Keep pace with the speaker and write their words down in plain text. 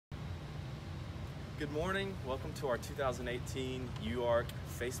Good morning. Welcome to our 2018 UARK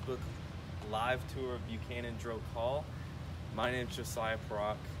Facebook live tour of Buchanan-Droke Hall. My name is Josiah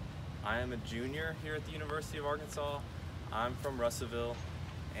Parock. I am a junior here at the University of Arkansas. I'm from Russellville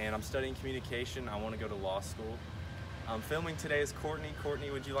and I'm studying communication. I want to go to law school. Filming today is Courtney. Courtney,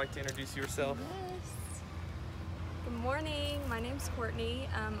 would you like to introduce yourself? Yes. Good morning. My name's Courtney.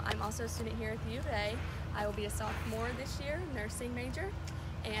 I'm also a student here at the U of A. I will be a sophomore this year, nursing major.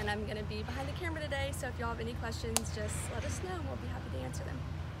 And I'm going to be behind the camera today, so if y'all have any questions, just let us know and we'll be happy to answer them.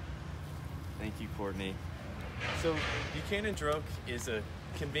 Thank you, Courtney. So Buchanan-Droke is a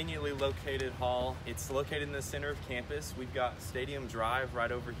conveniently located hall. It's located in the center of campus. We've got Stadium Drive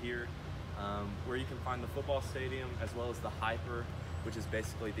right over here, where you can find the football stadium as well as the Hyper, which is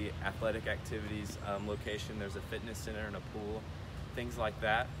basically the athletic activities location. There's a fitness center and a pool, things like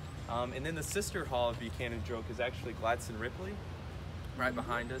that. And then the sister hall of Buchanan-Droke is actually Gladson Ripley, right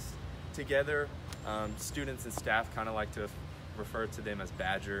behind us. Together, students and staff kind of like to refer to them as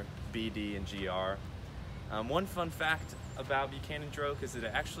Badger, BD, and GR. One fun fact about Buchanan-Droke is that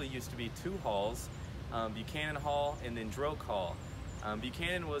it actually used to be two halls, Buchanan Hall and then Droke Hall.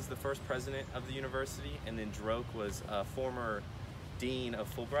 Buchanan was the first president of the university, and then Droke was a former dean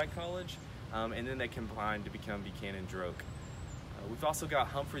of Fulbright College, and then they combined to become Buchanan-Droke. We've also got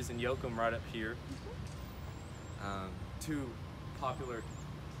Humphreys and Yoakum right up here. Two popular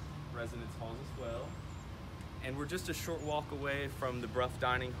residence halls as well. And we're just a short walk away from the Bruff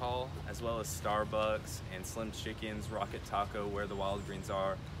Dining Hall, as well as Starbucks and Slim Chickens, Rocket Taco, where the Wild Greens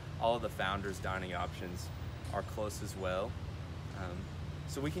are. All of the founders' dining options are close as well.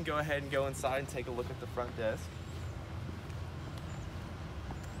 So we can go ahead and go inside and take a look at the front desk.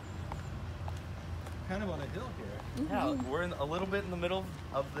 Kind of on a hill here. Yeah, we're a little bit in the middle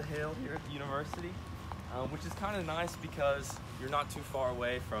of the hill here at the university. Which is kind of nice because you're not too far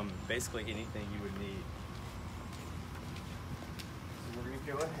away from basically anything you would need. So we're going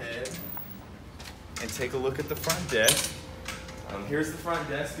to go ahead and take a look at the front desk. Here's the front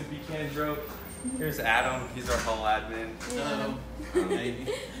desk of Buchanan-Droke. Here's Adam, he's our hall admin.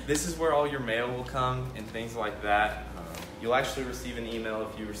 Yeah. This is where all your mail will come and things like that. You'll actually receive an email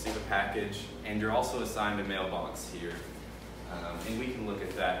if you receive a package, and you're also assigned a mailbox here. And we can look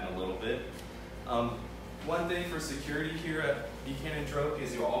at that in a little bit. One thing for security here at Buchanan-Droke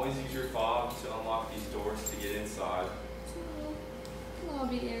is you'll always use your fob to unlock these doors to get inside. It's a little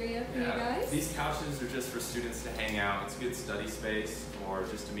lobby area for you guys. These couches are just for students to hang out. It's a good study space or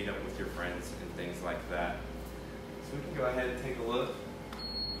just to meet up with your friends and things like that. So we can go ahead and take a look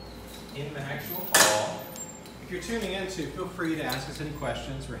in the actual hall. If you're tuning in too, feel free to ask us any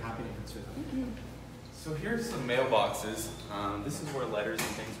questions. We're happy to answer them. So here's some mailboxes. This is where letters and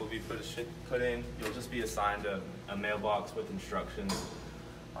things will be put in. You'll just be assigned a mailbox with instructions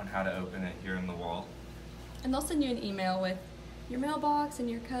on how to open it here in the wall. And they'll send you an email with your mailbox and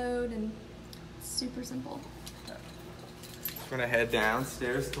your code, and it's super simple. We're gonna head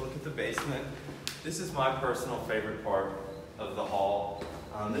downstairs to look at the basement. This is my personal favorite part of the hall.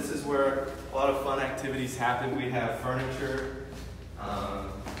 This is where a lot of fun activities happen. We have furniture,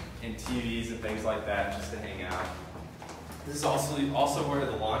 and TVs and things like that just to hang out. This is also where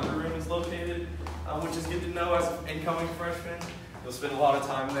the laundry room is located, which is good to know as incoming freshmen. You'll spend a lot of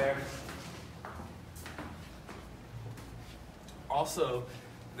time there. Also,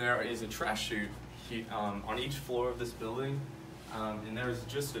 there is a trash chute on each floor of this building, and there's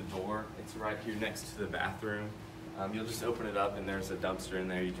just a door. It's right here next to the bathroom. You'll just open it up and there's a dumpster in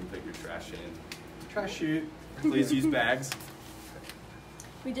there. You can put your trash in. Trash chute. Please use bags.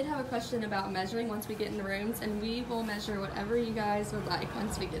 We did have a question about measuring once we get in the rooms, and we will measure whatever you guys would like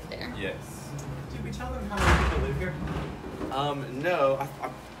once we get there. Yes. Did we tell them how many people live here? No.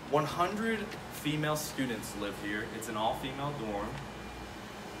 100 female students live here. It's an all-female dorm.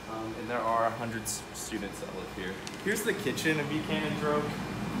 And there are 100 students that live here. Here's the kitchen of Buchanan-Droke.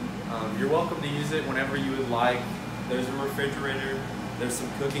 You're welcome to use it whenever you would like. There's a refrigerator. There's some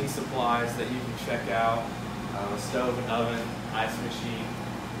cooking supplies that you can check out. A stove, an oven, ice machine.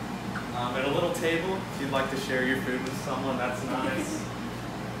 And a little table, if you'd like to share your food with someone, that's nice.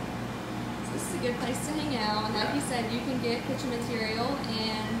 So this is a good place to hang out, and like you said, you can get kitchen material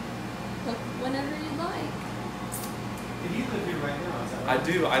and cook whenever you like. And you live here right now, is that right? I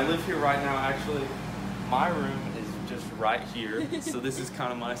do. I live here right now, actually. My room is just right here, so this is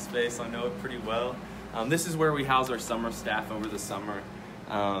kind of my space. I know it pretty well. This is where we house our summer staff over the summer.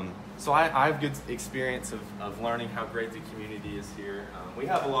 So I have good experience of learning how great the community is here. We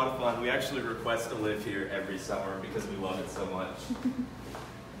have a lot of fun. We actually request to live here every summer because we love it so much.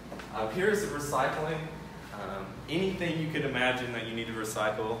 Here is the recycling. Anything you could imagine that you need to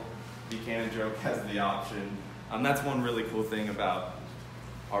recycle, Buchanan-Droke has the option. That's one really cool thing about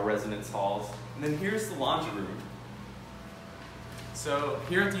our residence halls. And then here's the laundry room. So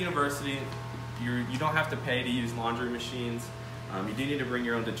here at the university, you don't have to pay to use laundry machines. You do need to bring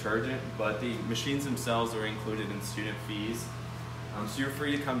your own detergent, but the machines themselves are included in student fees. So you're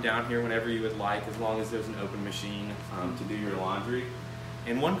free to come down here whenever you would like, as long as there's an open machine to do your laundry.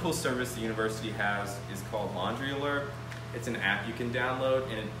 And one cool service the university has is called Laundry Alert. It's an app you can download,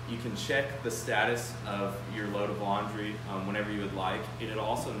 and you can check the status of your load of laundry whenever you would like. It'll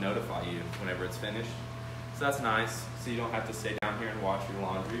also notify you whenever it's finished. So that's nice, so you don't have to stay down here and wash your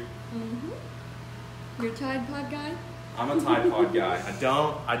laundry. You're a Tide Pod guy? I'm a Tide Pod guy.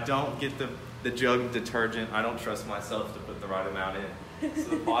 I don't get the jug of detergent. I don't trust myself to put the right amount in.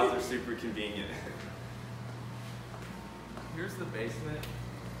 So the pods are super convenient. Here's the basement.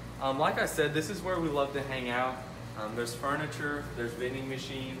 Like I said, this is where we love to hang out. There's furniture, there's vending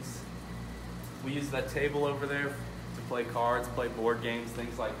machines. We use that table over there to play cards, play board games,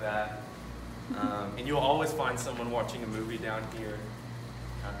 things like that. And you'll always find someone watching a movie down here.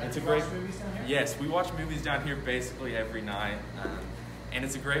 It's a great. Watch movies down here? Yes, we watch movies down here basically every night, and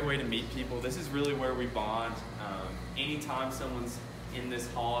it's a great way to meet people. This is really where we bond. Anytime someone's in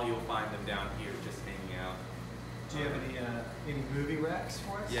this hall, you'll find them down here just hanging out. Do you have any movie recs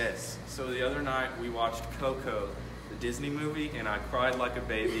for us? Yes. So the other night we watched Coco, the Disney movie, and I cried like a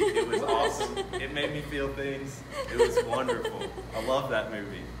baby. It was awesome. It made me feel things. It was wonderful. I love that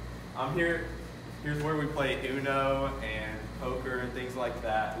movie. Here's where we play Uno and poker and things like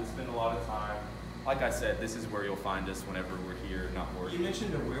that. We spend a lot of time. Like I said, this is where you'll find us whenever we're here not working. You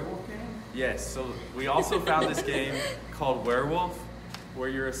mentioned a werewolf game? Yes, so we also found this game called Werewolf, where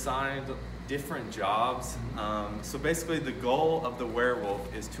you're assigned different jobs. So basically the goal of the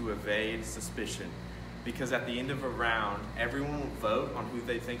werewolf is to evade suspicion, because at the end of a round, everyone will vote on who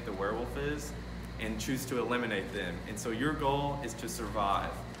they think the werewolf is and choose to eliminate them. And so your goal is to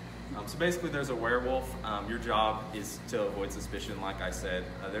survive. So basically there's a werewolf. Your job is to avoid suspicion, like I said.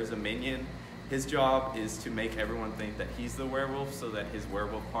 There's a minion. His job is to make everyone think that he's the werewolf so that his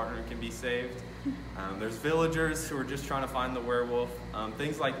werewolf partner can be saved. There's villagers who are just trying to find the werewolf.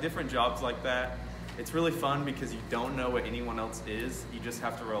 Things like different jobs like that. It's really fun because you don't know what anyone else is. You just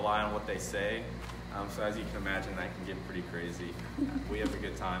have to rely on what they say. So as you can imagine, that can get pretty crazy. We have a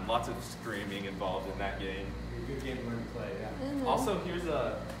good time. Lots of screaming involved in that game. A good game to learn to play, yeah. Also, here's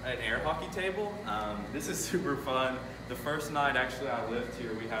an air hockey table. This is super fun. The first night actually I lived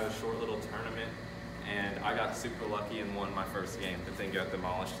here, we had a short little tournament, and I got super lucky and won my first game, but then got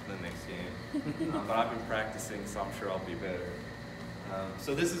demolished in the next game. But I've been practicing, so I'm sure I'll be better.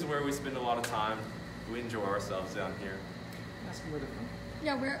 So this is where we spend a lot of time. We enjoy ourselves down here. Ask them where they're from.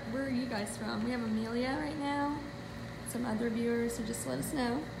 Yeah, where are you guys from? We have Amelia right now, some other viewers, so just let us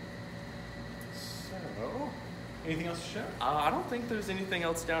know. So, anything else to show? I don't think there's anything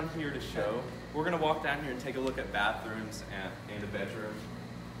else down here to show. We're gonna walk down here and take a look at bathrooms and a bedroom.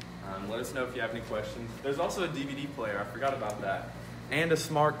 Let us know if you have any questions. There's also a DVD player, I forgot about that. And a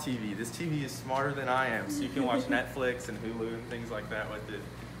smart TV. This TV is smarter than I am, so you can watch Netflix and Hulu and things like that with it.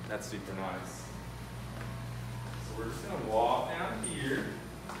 That's super nice. So we're just gonna walk down here.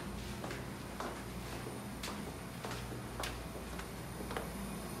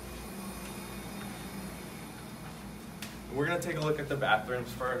 We're gonna take a look at the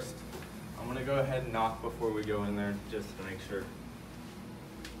bathrooms first. I'm gonna go ahead and knock before we go in there just to make sure.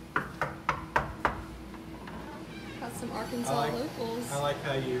 Got some Arkansas locals. I like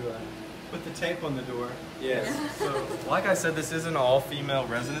how you put the tape on the door. Yes. So, like I said, this is an all-female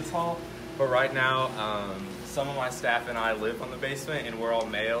residence hall, but right now, some of my staff and I live on the basement, and we're all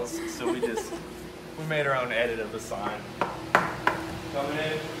males, so we made our own edit of the sign. Coming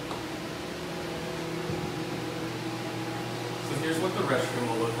in. So here's what the restroom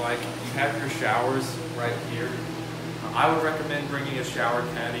will look like. You have your showers right here. I would recommend bringing a shower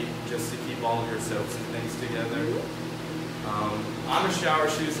caddy just to keep all of your soaps and things together. I'm a shower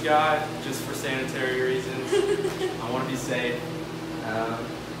shoes guy just for sanitary reasons. I want to be safe.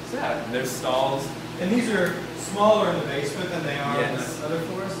 So yeah, there's stalls. And these are smaller in the basement than they are on Yes. the other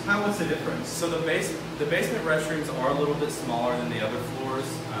floors? What's the difference? So the basement restrooms are a little bit smaller than the other floors.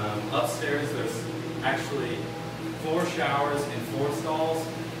 Upstairs there's actually 4 showers and 4 stalls,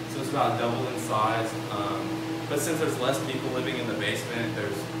 so it's about double in size. But since there's less people living in the basement,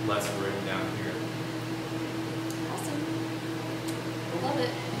 there's less room down here. Awesome. Love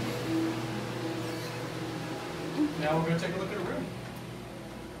it. Now we're going to take a look at a room.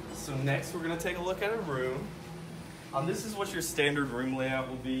 So next we're going to take a look at a room. This is what your standard room layout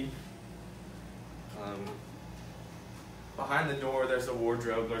will be. Behind the door, there's a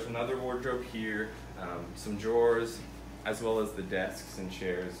wardrobe. There's another wardrobe here, some drawers, as well as the desks and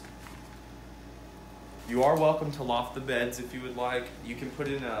chairs. You are welcome to loft the beds if you would like. You can put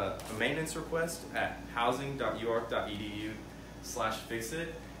in a maintenance request at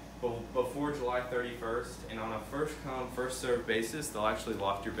housing.uark.edu/fixit before July 31st, and on a first-come, first-served basis, they'll actually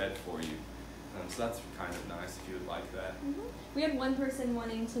loft your bed for you. So that's kind of nice if you would like that. Mm-hmm. We had one person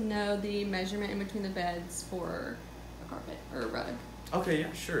wanting to know the measurement in between the beds for a carpet or a rug. Okay,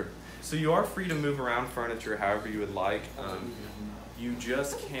 yeah, sure. So you are free to move around furniture however you would like. You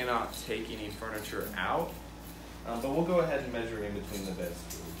just cannot take any furniture out, but we'll go ahead and measure in between the beds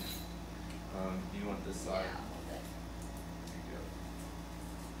for you. Do you want this side? Yeah, a little bit. There you go.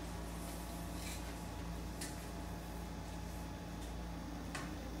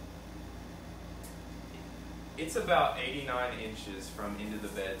 It's about 89 inches from end of the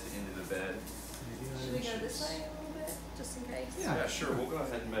bed to end of the bed. Should we go this way a little bit, just in case? Yeah, sure. We'll go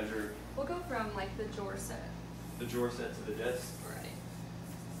ahead and measure We'll go from like the drawer set. the drawer set to the desk. Right.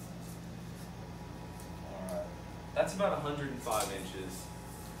 Alright. That's about 105 inches.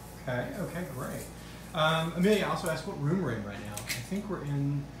 Okay, great. Amelia also asked what room we're in right now. I think we're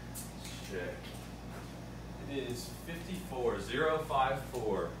in. Check. It is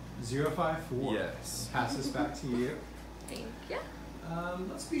 54054. 054. Yes. Pass this back to you. Thank you.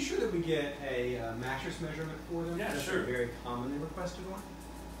 Let's be sure that we get a mattress measurement for them. Yeah, That's sure. a very commonly requested one.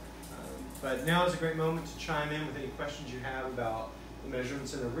 But now is a great moment to chime in with any questions you have about the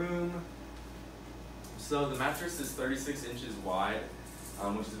measurements in the room. So the mattress is 36 inches wide,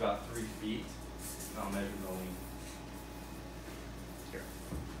 which is about 3 feet. I'll measure the length. Here.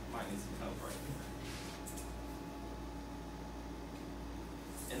 Might need some help right here.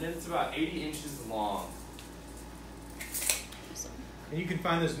 And then it's about 80 inches long. Awesome. And you can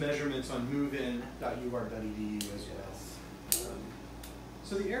find those measurements on movein.uark.edu as well.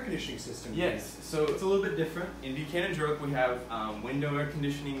 So the air conditioning system. Yes, so It's a little bit different. in Buchanan-Droke we have window air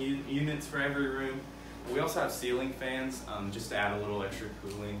conditioning units for every room. We also have ceiling fans just to add a little extra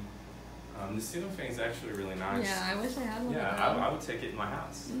cooling. The ceiling fan is actually really nice. Yeah, I wish I had one. Yeah, of I would take it in my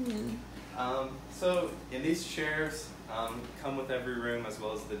house. Mm-hmm. So in these chairs come with every room as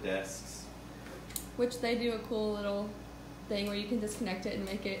well as the desks. Which they do a cool little thing where you can disconnect it and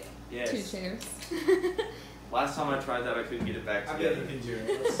make it Yes. 2 chairs. Last time I tried that, I couldn't get it back I together. bet you can do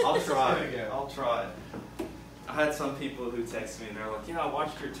it. I'll try. There we go. I'll try. I had some people who text me and they're like, "Yeah, I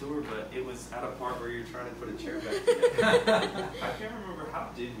watched your tour, but it was at a part where you're trying to put a chair back together." I can't remember how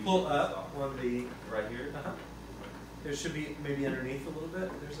did we Pull get this up off? on the. Right here. There should be maybe underneath a little bit.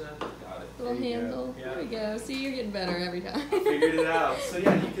 There's a. Got it. Little There you go. handle. Yeah. There we go. See, you're getting better every time. Figured it out. So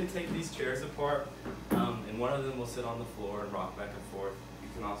yeah, you can take these chairs apart, and one of them will sit on the floor and rock back and forth. You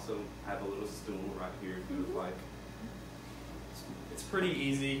can also have a little stool right here if you would like. It's pretty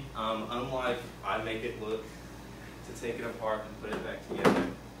easy. Unlike I make it look, to take it apart and put it back together.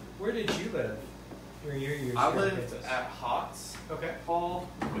 Where did you live? Your I lived at Hotz Okay. Hall,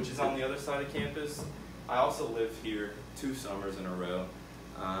 which is on the other side of campus. I also lived here 2 summers in a row,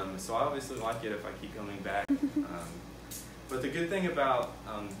 so I obviously like it if I keep coming back. But the good thing about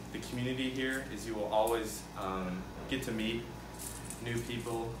the community here is you will always get to meet new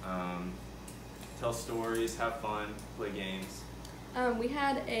people, tell stories, have fun, play games. We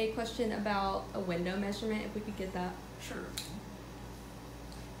had a question about a window measurement, if we could get that. Sure.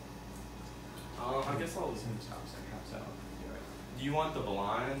 I guess I'll. Do you want the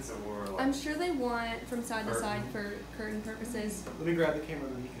blinds or like? I'm sure they want from side to side for curtain purposes. Let me grab the camera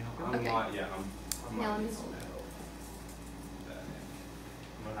and you can help. I'm Okay. not, yeah, I'm Yeah, not let me used to hold it. that.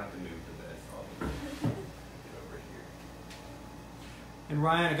 I'm gonna have to move the bed probably. Get over here. And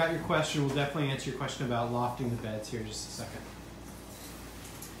Ryan, I got your question. We'll definitely answer your question about lofting the beds here in just a second.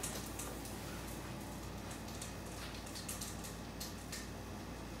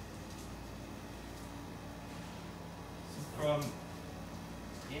 From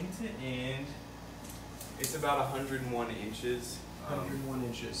end to end, it's about 101 inches. 101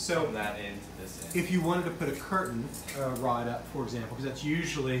 inches. From So that end to this end. if you wanted to put a curtain rod up, for example, because that's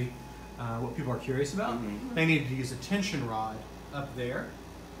usually what people are curious about, Mhm. they needed to use a tension rod up there,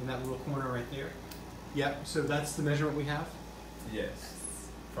 in that little corner right there. Yep, so that's the measurement we have. Yes.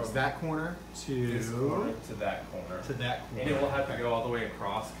 From that corner to This corner to that corner. to that corner. And it will have to go all the way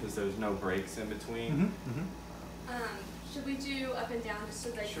across because there's no breaks in between. Should we do up and down just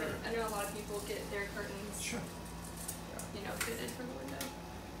so they Sure. can, I know a lot of people get their curtains, Sure. fitted for the window.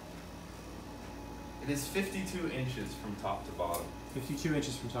 It is 52 inches from top to bottom. 52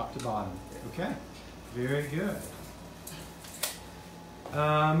 inches from top to bottom. Okay, very good.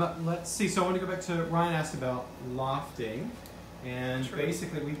 Let's see. So I want to go back to Ryan asked about lofting, and Sure.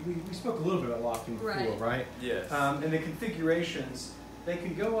 basically we spoke a little bit about lofting before, right? Yes. And the configurations, they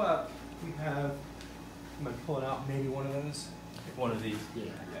can go up. We have. I'm going to pull it out. Maybe one of those. One of these.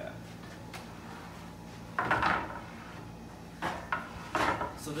 Yeah.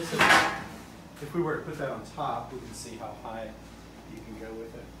 So this is If we were to put that on top, we can see how high you can go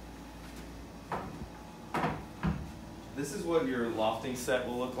with it. This is what your lofting set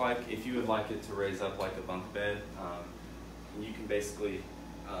will look like if you would like it to raise up like a bunk bed. You can basically,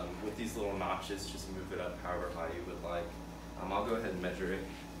 with these little notches, just move it up however high you would like. I'll go ahead and measure it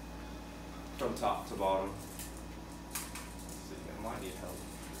from top to bottom. So I might need help.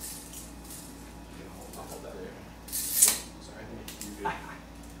 You can I'll hold that there. Sorry, You good?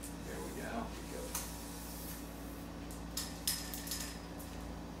 There we go.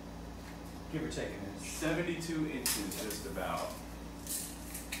 Give or take an inch. 72 inches, just about.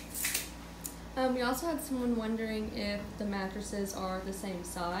 We also had someone wondering if the mattresses are the same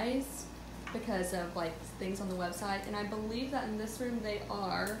size because of like things on the website, and I believe that in this room they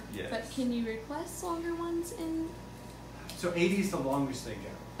are. Yes. But can you request longer ones in? So 80 is the longest they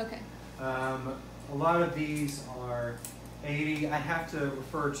go. Okay. A lot of these are 80. I have to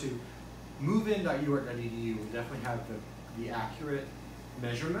refer to movein.uark.edu. We definitely have the accurate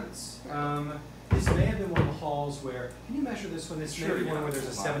measurements. This may have been one of the halls where, can you measure this one? This may be one where there's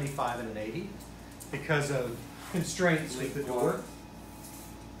a 75 and an 80 because of constraints with the door.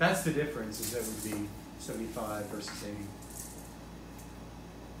 That's the difference, is that it would be 75 versus 80.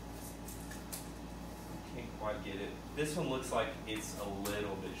 Can't quite get it. This one looks like it's a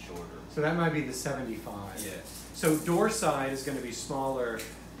little bit shorter. So that might be the 75. Yes. So door side is going to be smaller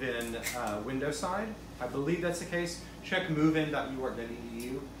than window side. I believe that's the case. Check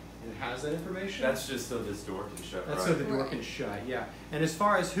movein.uark.edu. It has that information. That's just so this door can shut, That's right? so the door can shut, yeah. And as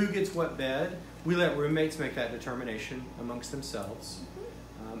far as who gets what bed, we let roommates make that determination amongst themselves.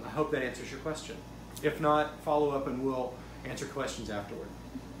 I hope that answers your question. If not, follow up and we'll answer questions afterward.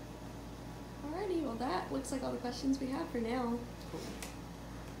 Alrighty, well that looks like all the questions we have for now.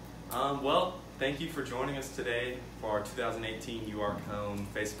 Well, thank you for joining us today for our 2018 UARKHome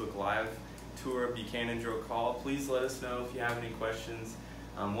Facebook Live tour of Buchanan-Droke Hall. Please let us know if you have any questions.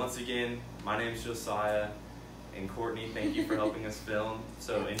 Once again, my name is Josiah, and Courtney, thank you for helping us film.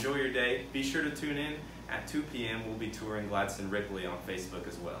 So enjoy your day. Be sure to tune in at 2 p.m. We'll be touring Gladstone Ripley on Facebook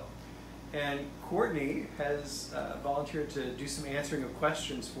as well. And Courtney has volunteered to do some answering of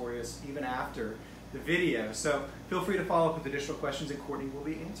questions for us even after the video. So feel free to follow up with additional questions and Courtney will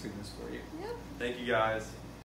be answering those for you. Yep. Thank you guys.